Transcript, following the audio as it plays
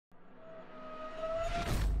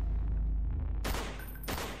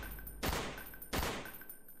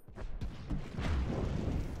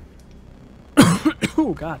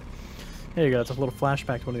Oh, God. There you go. That's a little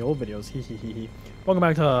flashback to one of the old videos. Hee hee hee hee. Welcome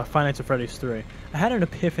back to Five Nights at Freddy's 3. I had an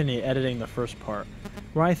epiphany editing the first part,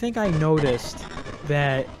 where I think I noticed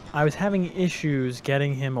that I was having issues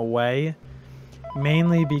getting him away,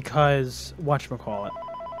 mainly because, whatchamacallit,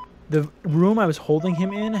 the room I was holding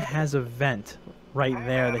him in has a vent right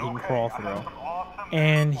there that he can crawl through.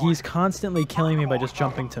 And he's constantly killing me by just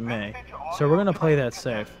jumping to me. So we're going to play that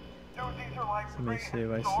safe. Let me see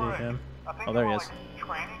if I see him. Oh, there he is.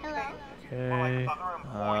 Okay.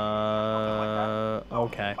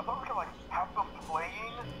 Okay.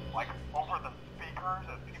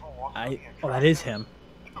 Oh, that is him.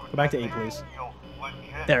 Go back to 8, please.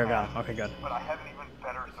 There we go. Okay, good.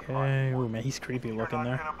 Okay. Ooh, man, he's creepy looking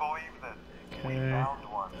there. Okay.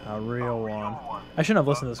 A real one. I shouldn't have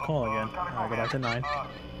listened to this call again. Alright, go back to 9.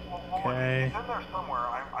 Okay.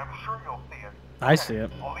 I see it.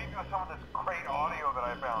 I'll leave you with some of this great audio that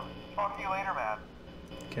I found. Talk to you later, man.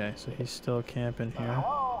 Okay, so he's still camping here.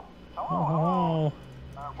 Hello? Oh.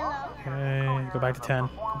 Okay, go back to 10.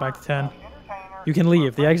 Go back to 10. You can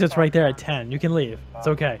leave. The exit's right there at 10. You can leave. It's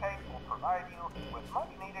okay.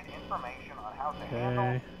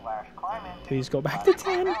 Okay. Please go back to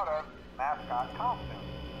 10.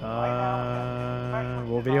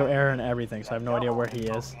 Well, video error and everything, so I have no idea where he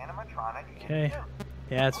is. Okay.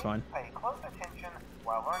 Yeah, it's fine.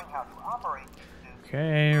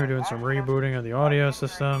 Okay, we're doing some rebooting of the audio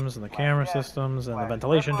systems and the camera systems and the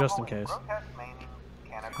ventilation just in case.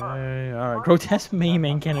 Okay, alright. Grotesque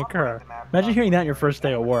maiming can occur. Imagine hearing that on your first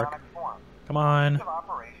day of work. Come on.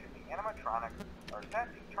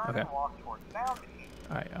 Okay.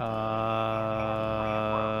 Alright,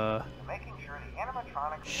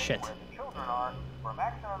 shit.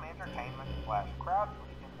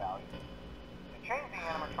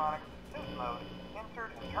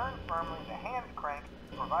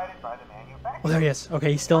 Oh, there he is.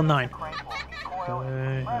 Okay, he's still in 9.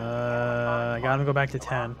 Okay, I got him to go back to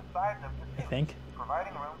 10. I think.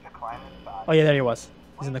 Oh, yeah, there he was.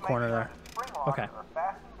 He's in the corner there. Okay.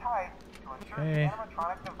 Okay.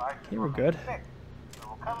 Okay, we're good.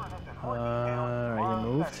 Alright, he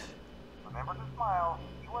moved.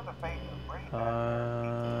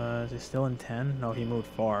 Is he still in 10? No, he moved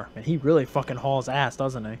far. Man, he really fucking hauls ass,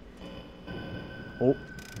 doesn't he? Oh.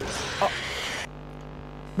 Oh.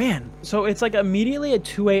 Man, so it's like immediately at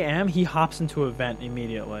 2 a.m. he hops into a vent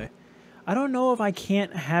immediately. I don't know if I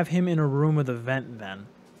can't have him in a room with a vent then.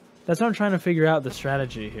 That's what I'm trying to figure out the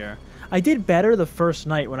strategy here. I did better the first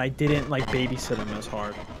night when I didn't like babysit him as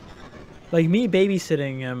hard. Like me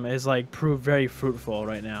babysitting him is like proved very fruitful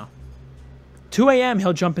right now. 2 a.m.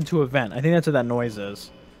 he'll jump into a vent. I think that's what that noise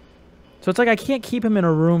is. So it's like I can't keep him in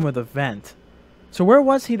a room with a vent. So where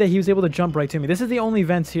was he that he was able to jump right to me? This is the only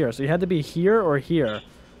vents here. So he had to be here or here.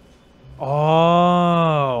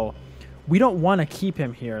 Oh. We don't want to keep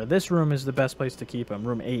him here. This room is the best place to keep him.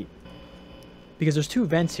 Room 8. Because there's 2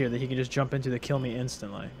 vents here that he can just jump into to kill me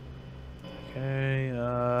instantly. Okay.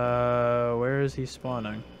 Where is he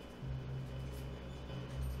spawning?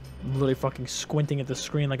 I'm literally fucking squinting at the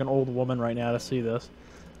screen like an old woman right now to see this.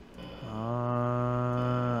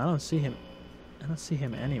 I don't see him. I don't see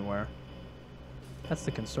him anywhere. That's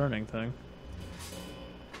the concerning thing.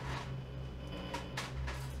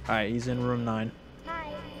 Alright, he's in room 9.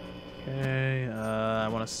 Hi. Okay, I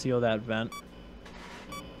want to seal that vent.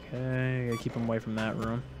 Okay, gotta keep him away from that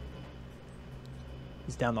room.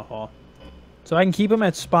 He's down the hall. So I can keep him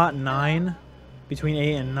at spot 9, between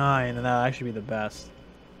 8 and 9, and that'll actually be the best.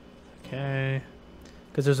 Okay.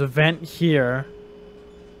 Because there's a vent here.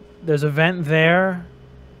 There's a vent there.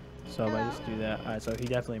 So if I just do that. Alright, so he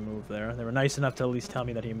definitely moved there. They were nice enough to at least tell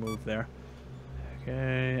me that he moved there.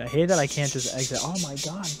 Okay. I hate that I can't just exit. Oh my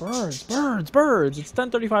god, birds, birds, birds. It's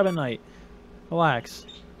 10:35 at night. Relax.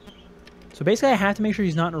 So basically I have to make sure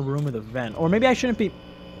he's not in a room with a vent. Or maybe I shouldn't be...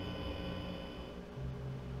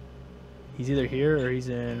 He's either here or he's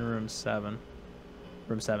in room 7.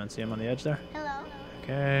 Room 7. See him on the edge there? Hello.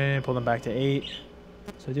 Okay, pull them back to 8.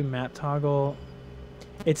 So I do map toggle.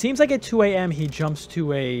 It seems like at 2 a.m. he jumps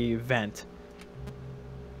to a vent.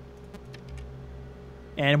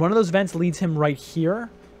 And one of those vents leads him right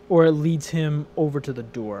here, or it leads him over to the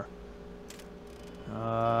door.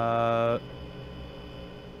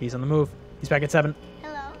 He's on the move. He's back at 7.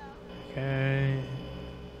 Hello. Okay.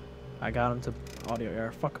 I got him to audio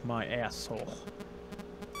error. Fuck my asshole.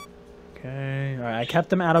 Okay. Alright, I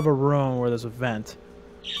kept him out of a room where there's a vent.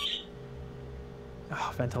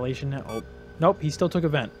 Oh, ventilation net. Oh. Nope, he still took a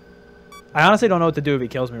vent. I honestly don't know what to do if he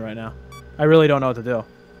kills me right now. I really don't know what to do.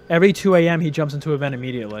 Every 2 a.m. he jumps into a vent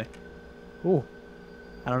immediately. Ooh.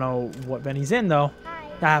 I don't know what vent he's in, though.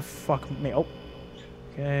 Hi. Ah, fuck me. Oh.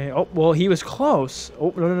 Okay. Oh, well, he was close.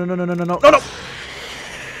 Oh, no, no, no, no, no, no, no, no, no!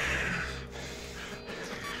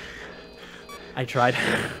 I tried.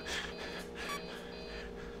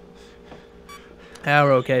 Ah,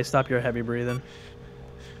 we're okay. Stop your heavy breathing.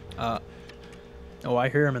 Oh, I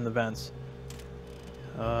hear him in the vents.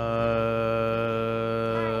 Let's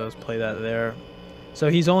play that there. So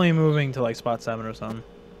he's only moving to like spot 7 or something.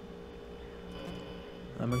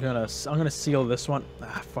 I'm gonna seal this one.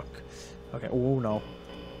 Ah, fuck. Okay. Oh no.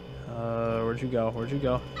 Where'd you go? Where'd you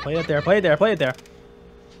go? Play it there. Play it there. Play it there.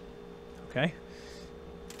 Okay.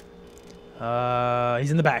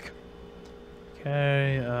 He's in the back.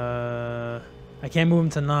 Okay. I can't move him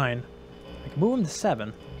to 9. I can move him to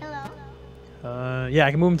 7. Hello. Yeah,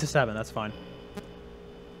 I can move him to 7. That's fine.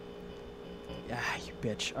 Ah, you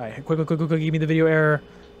bitch. All right, quick, give me the video error.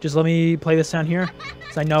 Just let me play this down here,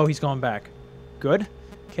 because I know he's going back. Good.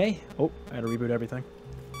 Okay. Oh, I had to reboot everything.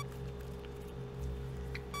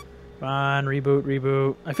 Fine,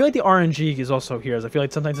 reboot. I feel like the RNG is also here. I feel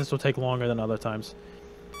like sometimes this will take longer than other times.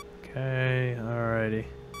 Okay, alrighty.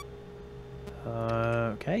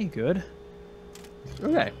 Okay, good.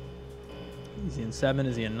 Okay. Is he in 7?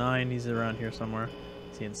 Is he in 9? He's around here somewhere.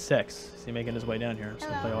 Is he in 6? Is he making his way down here? I'm just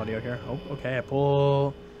gonna play audio here. Oh, okay. I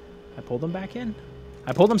pulled him back in.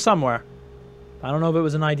 I pulled him somewhere. I don't know if it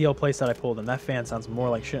was an ideal place that I pulled him. That fan sounds more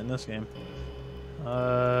like shit in this game.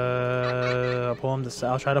 I'll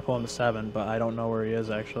try to pull him to 7, but I don't know where he is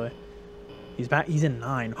actually. He's back. He's in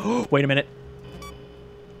 9. Oh, wait a minute.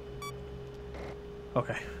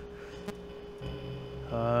 Okay.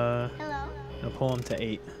 Hello. I'm gonna pull him to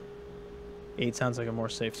 8. 8 sounds like a more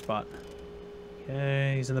safe spot.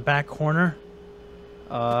 Okay, he's in the back corner.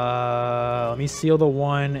 Let me seal the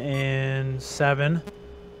 1 in 7.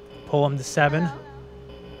 Pull him to 7. Hello.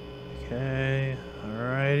 Okay,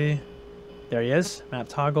 alrighty. There he is. Map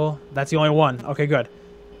toggle. That's the only one. Okay, good.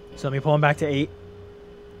 So let me pull him back to 8.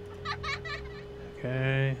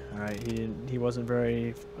 Okay. Alright, he wasn't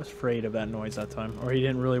very afraid of that noise that time. Or he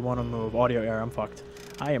didn't really want to move. Audio error, I'm fucked.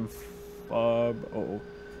 I am uh-oh.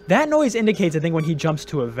 That noise indicates, I think, when he jumps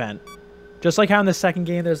to a vent. Just like how in the second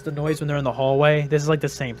game there's the noise when they're in the hallway. This is like the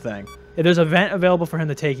same thing. If there's a vent available for him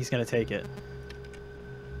to take, he's going to take it.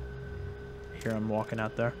 Here I'm walking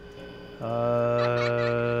out there.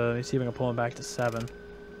 Let me see if I can pull him back to 7.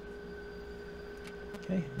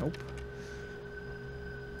 Okay, nope.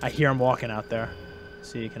 I hear him walking out there. Let's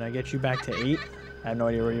see, can I get you back to 8? I have no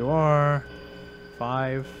idea where you are.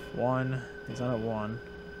 5, 1. He's not at 1.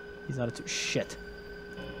 He's not at 2. Shit.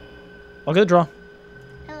 I'll get a draw.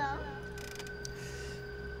 Hello.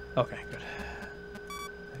 Okay, good.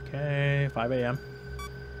 Okay, 5 a.m.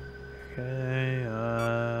 Okay,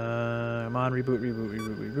 come on, reboot.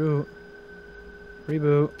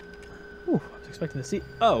 Reboot. Ooh, I was expecting to see.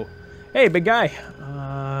 Oh, hey, big guy.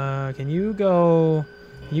 Can you go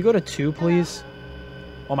to 2, please?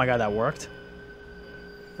 Oh my god, that worked.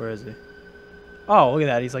 Where is he? Oh, look at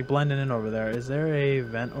that. He's like blending in over there. Is there a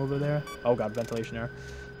vent over there? Oh god, ventilation error.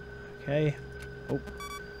 Okay. Oh.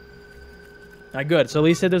 Not good. So at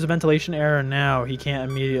least if there's a ventilation error now, he can't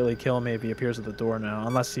immediately kill me if he appears at the door now.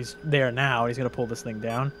 Unless he's there now and he's going to pull this thing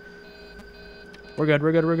down. We're good.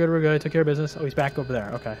 I took care of business. Oh, he's back over there.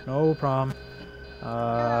 Okay. No problem.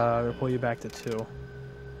 I'm going to pull you back to 2.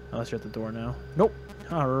 Unless you're at the door now. Nope.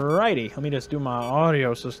 Alrighty. Let me just do my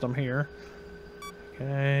audio system here.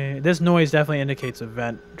 Okay. This noise definitely indicates a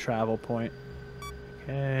vent travel point.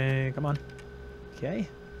 Okay. Come on. Okay.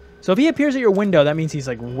 So if he appears at your window, that means he's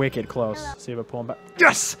like wicked close. Let's see if I pull him back.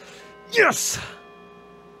 Yes! Yes!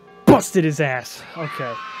 Busted his ass.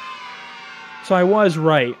 Okay. So I was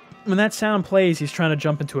right. When that sound plays, he's trying to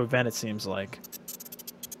jump into a vent, it seems like.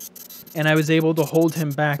 And I was able to hold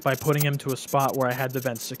him back by putting him to a spot where I had the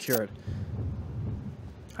vent secured.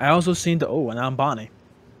 I also seem to... Oh, and now I'm Bonnie.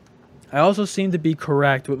 I also seem to be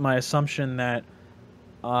correct with my assumption that...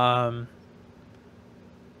 that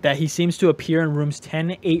he seems to appear in rooms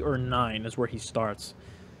 10, 8, or 9 is where he starts.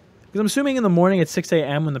 Because I'm assuming in the morning at 6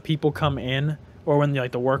 a.m. when the people come in, or when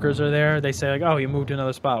like the workers are there, they say like, oh, you moved to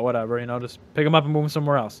another spot, whatever, you know, just pick him up and move him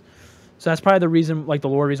somewhere else. So that's probably the reason, like the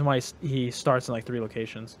lore reason why he starts in like 3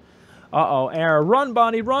 locations. Uh-oh, error. Run,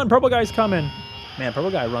 Bonnie, run! Purple guy's coming! Man, purple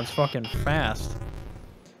guy runs fucking fast.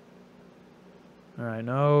 Alright,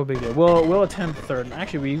 no big deal. We'll attempt 3rd.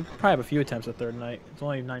 Actually, we probably have a few attempts at 3rd night. It's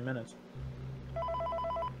only 9 minutes.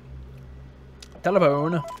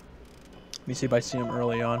 Telephone. Let me see if I see him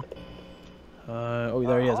early on. Oh,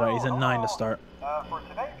 there he is. Alright, he's in 9 to start.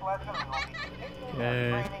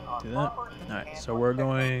 Okay, do that. Alright, so we're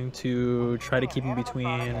going to try to keep him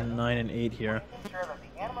between 9 and 8 here.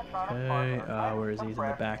 Okay, where is he? He's in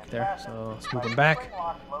the back there, so let's move him back.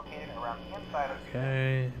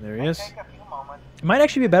 Okay, there he is. It might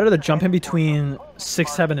actually be better to jump in between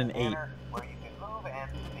 6, 7, and 8.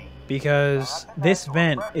 Because this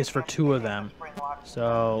vent is for 2 of them.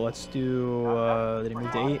 So let's do, did he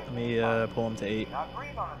move to 8? Let me pull him to 8.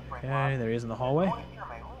 Okay, there he is in the hallway.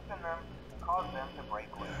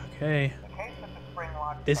 Okay.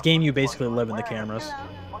 This game you basically live in the cameras.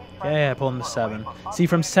 Okay, I pull him to 7. See,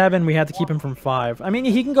 from 7 we have to keep him from 5. I mean,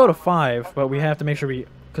 he can go to 5, but we have to make sure we...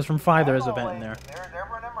 Because from 5 there is a vent in there.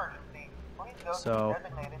 So...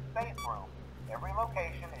 Every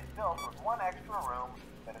location is built with 1 extra room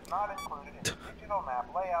that is not included in the digital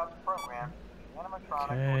map layouts program in the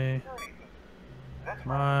animatronic or security system.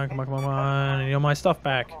 Come on, come on, come on. I need all my stuff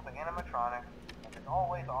back.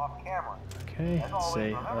 Okay, let's see.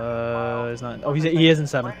 He's not... Oh, he is in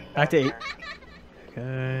 7. Back to 8.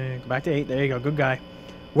 Okay, go back to 8. There you go. Good guy.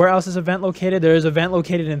 Where else is a vent located? There is a vent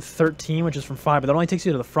located in 13, which is from 5, but that only takes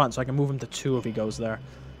you to the front, so I can move him to 2 if he goes there.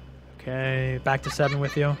 Okay, back to 7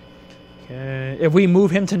 with you. Okay, if we move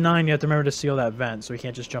him to 9, you have to remember to seal that vent, so he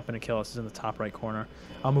can't just jump in and kill us. He's in the top right corner.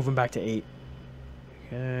 I'll move him back to 8.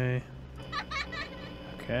 Okay.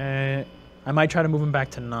 Okay. I might try to move him back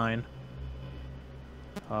to 9.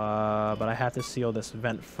 But I have to seal this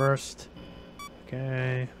vent first.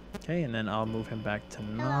 Okay. Okay, and then I'll move him back to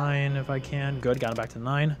 9 if I can. Good, got him back to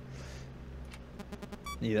 9.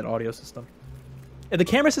 Need that audio system. If the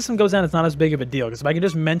camera system goes down, it's not as big of a deal, because if I can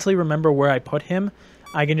just mentally remember where I put him,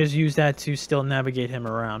 I can just use that to still navigate him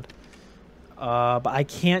around. But I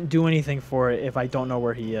can't do anything for it if I don't know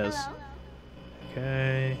where he is.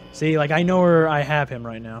 Okay. See, like, I know where I have him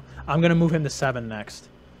right now. I'm going to move him to 7 next.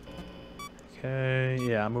 Okay,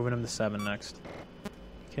 yeah, I'm moving him to 7 next.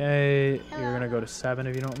 Okay, you're going to go to 7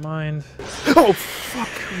 if you don't mind. Oh, fuck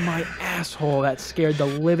my asshole. That scared the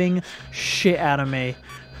living shit out of me.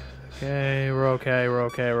 Okay, we're okay, we're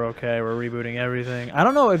okay, we're okay. We're rebooting everything. I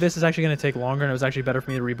don't know if this is actually going to take longer, and it was actually better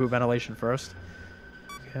for me to reboot ventilation first.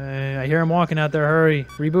 Okay, I hear him walking out there. Hurry,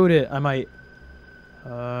 reboot it. I might.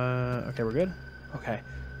 Okay, we're good? Okay.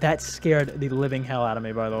 That scared the living hell out of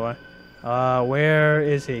me, by the way. Where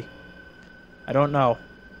is he? I don't know.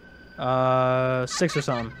 6 or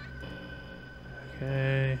something.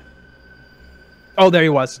 Okay. Oh, there he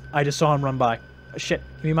was. I just saw him run by. Shit.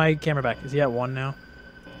 Give me my camera back. Is he at 1 now?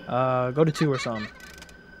 Go to 2 or something.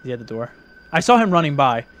 Is he at the door? I saw him running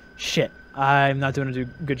by. Shit. I'm not doing a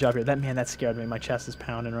good job here. That scared me. My chest is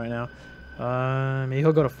pounding right now. Maybe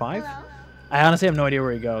he'll go to 5? Hello? I honestly have no idea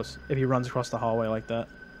where he goes. If he runs across the hallway like that.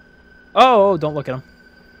 Oh, don't look at him.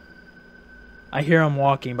 I hear him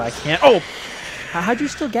walking, but I can't. Oh! How'd you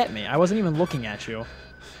still get me? I wasn't even looking at you.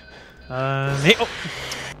 Oh,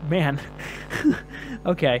 man.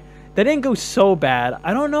 Okay. That didn't go so bad.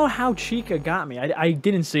 I don't know how Chica got me. I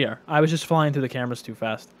didn't see her. I was just flying through the cameras too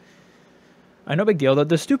fast. No big deal.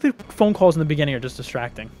 The stupid phone calls in the beginning are just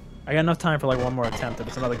distracting. I got enough time for like one more attempt, if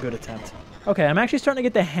it's another good attempt. Okay, I'm actually starting to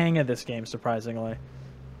get the hang of this game, surprisingly.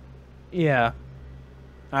 Yeah.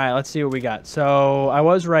 Alright, let's see what we got. So, I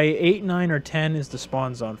was right. 8, 9, or 10 is the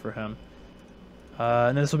spawn zone for him.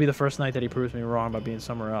 And this will be the first night that he proves me wrong by being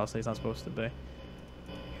somewhere else that he's not supposed to be.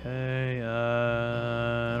 Okay,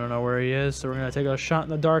 I don't know where he is, so we're going to take a shot in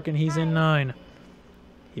the dark, and he's in 9.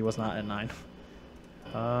 He was not at 9.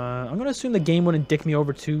 I'm going to assume the game wouldn't dick me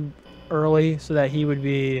over too early so that he would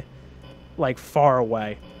be, like, far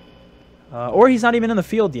away. Or he's not even in the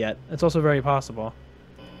field yet. It's also very possible.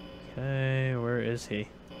 Okay, where is he?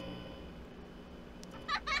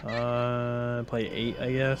 Play 8,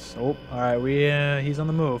 I guess. Oh, alright, he's on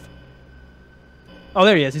the move. Oh,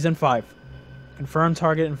 there he is. He's in 5. Confirm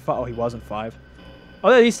target in 5. Oh, he wasn't 5. Oh,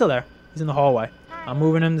 there, he's still there. He's in the hallway. I'm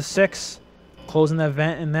moving him to 6. Closing that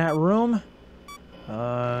vent in that room.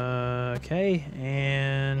 Okay,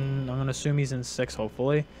 and I'm going to assume he's in 6,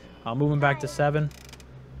 hopefully. I'll move him back to 7.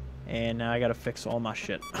 And now I got to fix all my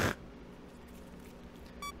shit.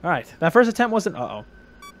 Alright, that first attempt wasn't... Uh-oh.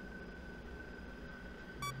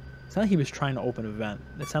 It sounded like he was trying to open a vent.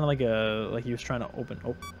 It sounded like he was trying to open...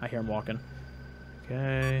 Oh, I hear him walking.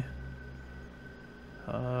 Okay.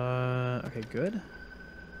 Okay, good.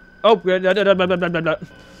 Oh, good. 8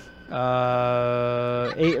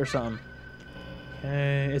 or something.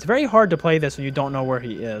 Okay. It's very hard to play this when you don't know where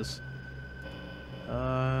he is. Where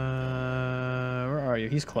are you?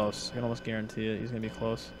 He's close. I can almost guarantee it. He's going to be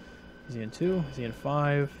close. Is he in 2? Is he in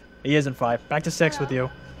 5? He is in 5. Back to 6 with you.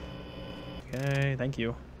 Okay, thank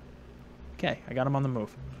you. Okay, I got him on the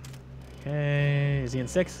move. Okay, is he in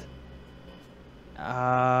 6?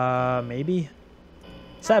 Maybe.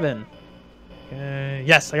 7. Okay,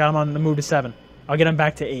 yes, I got him on the move to 7. I'll get him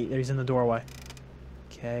back to 8. There, he's in the doorway.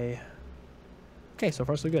 Okay. Okay, so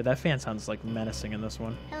far so good. That fan sounds like menacing in this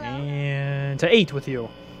one. Hello. And to 8 with you.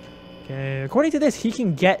 Okay, according to this, he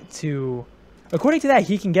can get to... According to that,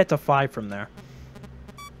 he can get to 5 from there.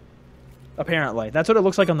 Apparently. That's what it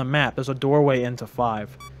looks like on the map. There's a doorway into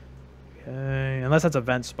 5. Okay, unless that's a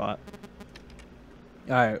vent spot.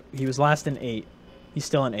 Alright, he was last in 8. He's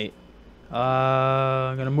still in 8.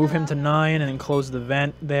 I'm going to move him to 9 and then close the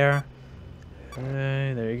vent there.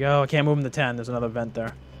 Okay, there you go. I can't move him to 10. There's another vent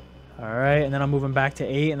there. Alright, and then I'll move him back to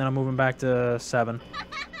 8, and then I'll move him back to 7.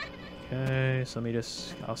 Okay, so let me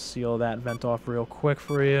just... I'll seal that vent off real quick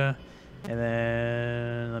for you. And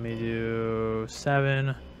then let me do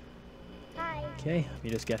 7. Hi. Okay, let me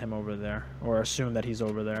just get him over there. Or assume that he's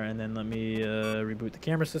over there. And then let me reboot the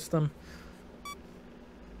camera system.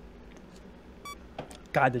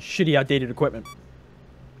 God, this shitty outdated equipment.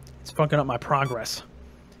 It's fucking up my progress.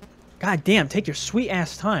 God damn, take your sweet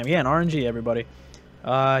ass time. Yeah, an RNG, everybody.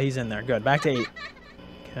 He's in there. Good. Back to 8.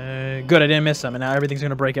 Okay. Good, I didn't miss him, and now everything's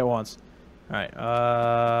gonna break at once. Alright,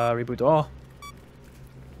 reboot to all.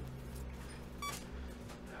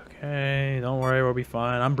 Okay, don't worry, we'll be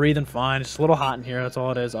fine. I'm breathing fine. It's a little hot in here, that's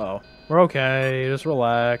all it is. Uh-oh. We're okay. Just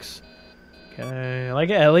relax. Okay. Like,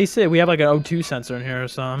 at least we have like an O2 sensor in here or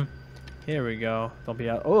something. Here we go. Don't be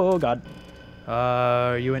out. Oh, God.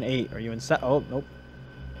 Are you in 8? Are you in 7? Oh, nope.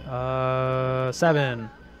 7.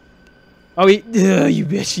 Oh, you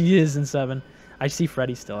bitch, he is in 7. I see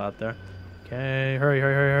Freddy still out there. Okay, hurry,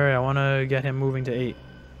 hurry, hurry, hurry. I want to get him moving to 8.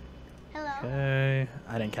 Hello. Okay,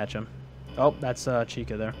 I didn't catch him. Oh, that's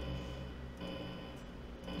Chica there.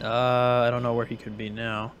 I don't know where he could be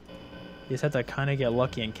now. You just have to kind of get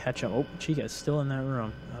lucky and catch him. Oh, Chica is still in that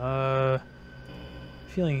room.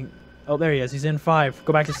 Feeling... Oh, there he is. He's in 5.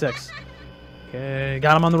 Go back to 6. Okay,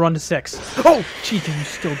 got him on the run to 6. Oh, Chica, you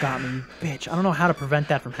still got me, you bitch. I don't know how to prevent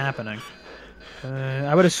that from happening.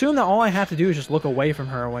 I would assume that all I have to do is just look away from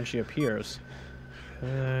her when she appears.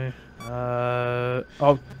 Okay.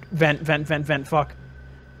 Oh, vent, fuck.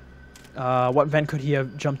 What vent could he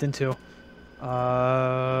have jumped into?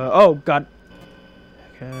 Oh, God.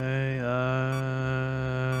 Okay,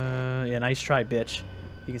 yeah, nice try, bitch.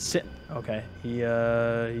 You can sit. Okay, he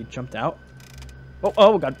jumped out.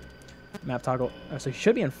 Oh, God. Map toggle. Oh, so he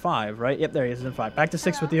should be in 5, right? Yep, there he is. He's in 5. Back to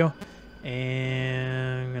 6 with you.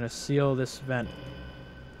 And I'm going to seal this vent.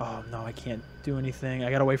 Oh, no, I can't do anything.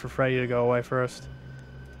 I got to wait for Freddy to go away first.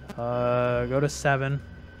 Go to 7.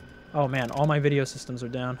 Oh, man, all my video systems are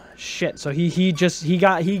down. Shit, so he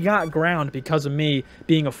got ground because of me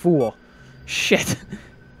being a fool. Shit.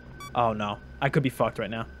 Oh, no. I could be fucked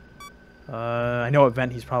right now. I know what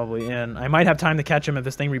vent he's probably in. I might have time to catch him if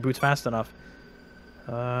this thing reboots fast enough.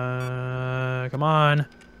 Come on.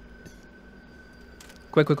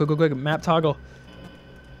 Quick. Map toggle.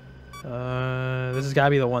 This has got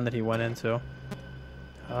to be the one that he went into.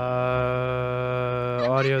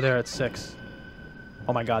 Audio there at 6.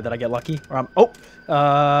 Oh my God, did I get lucky? Or I'm... Oh!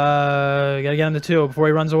 Gotta get him to 2 before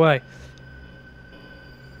he runs away.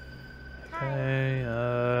 Okay,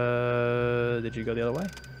 did you go the other way?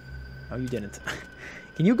 Oh, you didn't.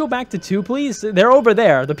 Can you go back to 2, please? They're over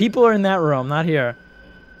there. The people are in that room, not here.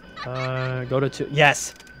 Go to 2.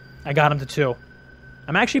 Yes! I got him to 2.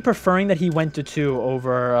 I'm actually preferring that he went to 2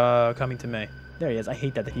 over coming to me. There he is. I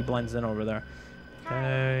hate that he blends in over there.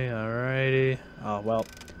 Okay, alrighty. Oh, well,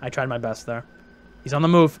 I tried my best there. He's on the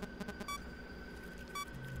move.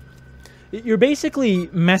 You're basically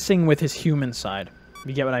messing with his human side.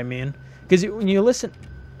 You get what I mean? Because when you listen...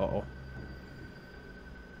 Uh-oh.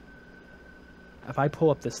 If I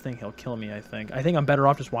pull up this thing, he'll kill me, I think. I think I'm better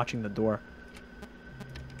off just watching the door.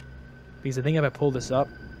 Because I think if I pull this up...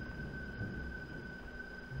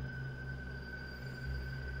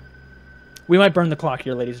 We might burn the clock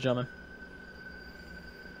here, ladies and gentlemen.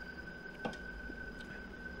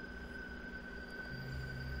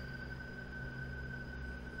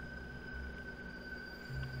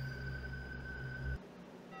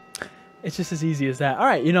 It's just as easy as that. All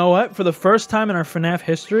right, you know what? For the first time in our FNAF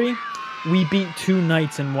history, we beat 2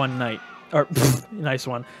 nights in 1 night. Or, nice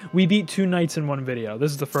one. We beat 2 nights in 1 video.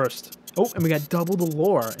 This is the first. Oh, and we got double the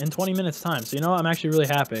lore in 20 minutes time. So, you know what? I'm actually really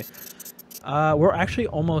happy. We're actually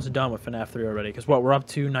almost done with FNAF 3 already. Because, what, we're up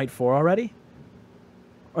to night 4 already?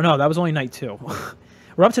 Or no, that was only night 2.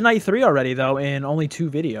 We're up to night 3 already, though, in only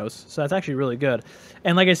 2 videos. So that's actually really good.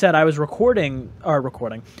 And like I said, I was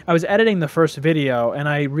I was editing the first video, and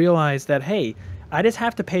I realized that, hey, I just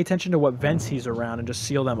have to pay attention to what vents he's around and just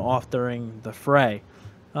seal them off during the fray.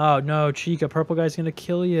 Oh, no, Chica, purple guy's gonna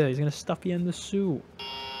kill you. He's gonna stuff you in the suit.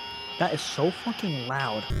 That is so fucking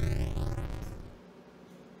loud.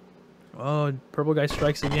 Oh, purple guy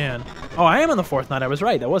strikes again. Oh, I am on the 4th night. I was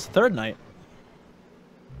right. That was the 3rd night.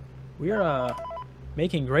 We are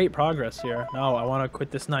making great progress here. No, I want to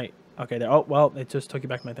quit this night. Okay, there. Oh, well, it just took you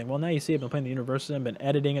back to my thing. Well, now you see I've been playing the University. I've been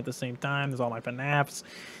editing at the same time. There's all my FNAFs.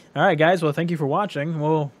 All right, guys. Well, thank you for watching.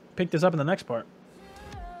 We'll pick this up in the next part.